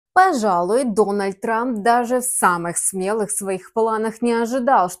Пожалуй, Дональд Трамп даже в самых смелых своих планах не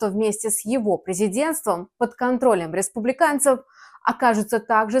ожидал, что вместе с его президентством под контролем республиканцев окажутся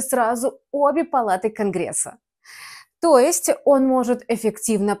также сразу обе палаты Конгресса. То есть он может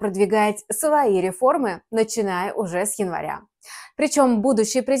эффективно продвигать свои реформы, начиная уже с января. Причем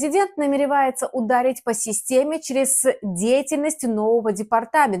будущий президент намеревается ударить по системе через деятельность нового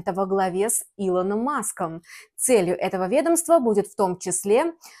департамента во главе с Илоном Маском. Целью этого ведомства будет в том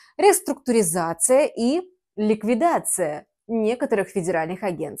числе реструктуризация и ликвидация некоторых федеральных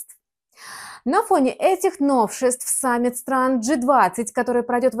агентств. На фоне этих новшеств саммит стран G20, который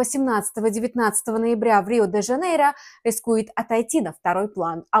пройдет 18-19 ноября в Рио-де-Жанейро, рискует отойти на второй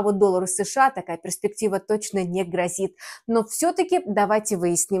план. А вот доллару США такая перспектива точно не грозит. Но все-таки давайте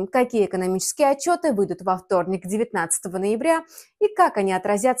выясним, какие экономические отчеты выйдут во вторник, 19 ноября, и как они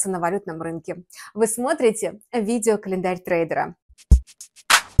отразятся на валютном рынке. Вы смотрите видео «Календарь трейдера».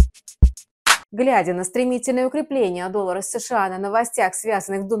 Глядя на стремительное укрепление доллара США на новостях,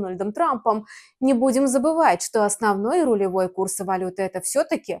 связанных с Дональдом Трампом, не будем забывать, что основной рулевой курс валюты – это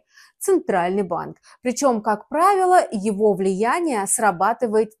все-таки центральный банк. Причем, как правило, его влияние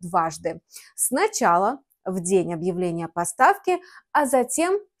срабатывает дважды. Сначала в день объявления поставки, а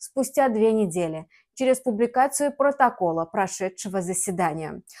затем спустя 2 недели через публикацию протокола прошедшего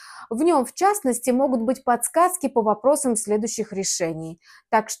заседания. В нем, в частности, могут быть подсказки по вопросам следующих решений.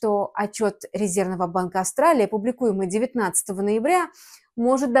 Так что отчет Резервного банка Австралии, публикуемый 19 ноября,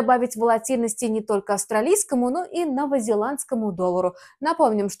 может добавить волатильности не только австралийскому, но и новозеландскому доллару.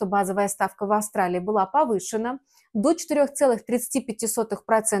 Напомним, что базовая ставка в Австралии была повышена до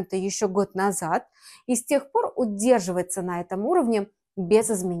 4,35% еще год назад и с тех пор удерживается на этом уровне без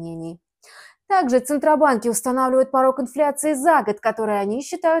изменений. Также центробанки устанавливают порог инфляции за год, который они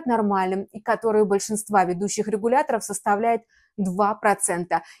считают нормальным и который у большинства ведущих регуляторов составляет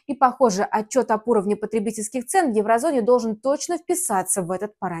 2%. И, похоже, отчет об уровне потребительских цен в еврозоне должен точно вписаться в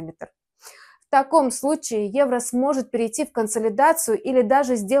этот параметр. В таком случае евро сможет перейти в консолидацию или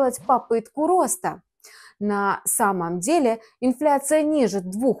даже сделать попытку роста. На самом деле инфляция ниже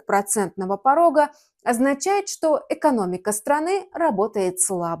 2% порога означает, что экономика страны работает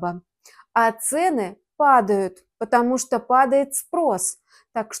слабо. А цены падают, потому что падает спрос.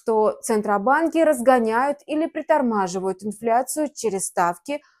 Так что центробанки разгоняют или притормаживают инфляцию через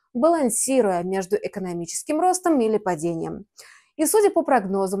ставки, балансируя между экономическим ростом или падением. И судя по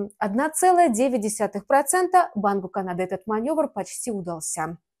прогнозам, 1,9% Банку Канады этот маневр почти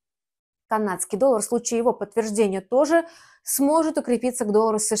удался. Канадский доллар в случае его подтверждения тоже сможет укрепиться к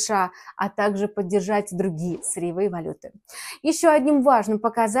доллару США, а также поддержать другие сырьевые валюты. Еще одним важным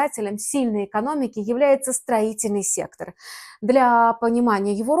показателем сильной экономики является строительный сектор. Для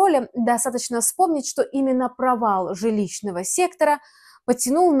понимания его роли достаточно вспомнить, что именно провал жилищного сектора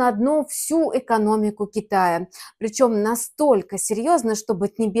потянул на дно всю экономику Китая. Причем настолько серьезно, что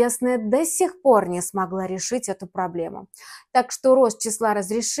Поднебесная до сих пор не смогла решить эту проблему. Так что рост числа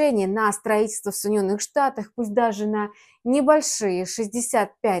разрешений на строительство в Соединенных Штатах, пусть даже на небольшие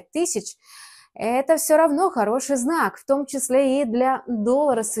 65 тысяч, это все равно хороший знак, в том числе и для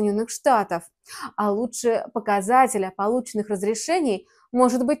доллара Соединенных Штатов. А лучше показателя полученных разрешений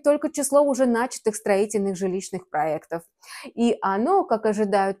может быть только число уже начатых строительных жилищных проектов. И оно, как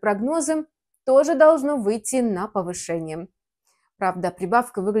ожидают прогнозы, тоже должно выйти на повышение. Правда,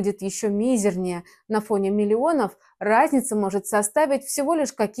 прибавка выглядит еще мизернее. На фоне миллионов разница может составить всего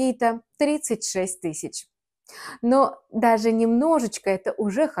лишь какие-то 36 тысяч. Но даже немножечко это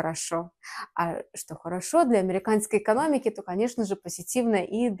уже хорошо. А что хорошо для американской экономики, то, конечно же, позитивно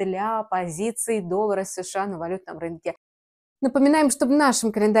и для позиций доллара США на валютном рынке. Напоминаем, что в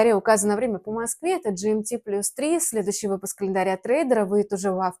нашем календаре указано время по Москве, это GMT+3. Следующий выпуск календаря трейдера выйдет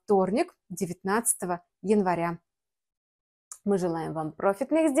уже во вторник, 19 января. Мы желаем вам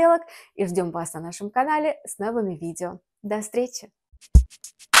профитных сделок и ждем вас на нашем канале с новыми видео. До встречи!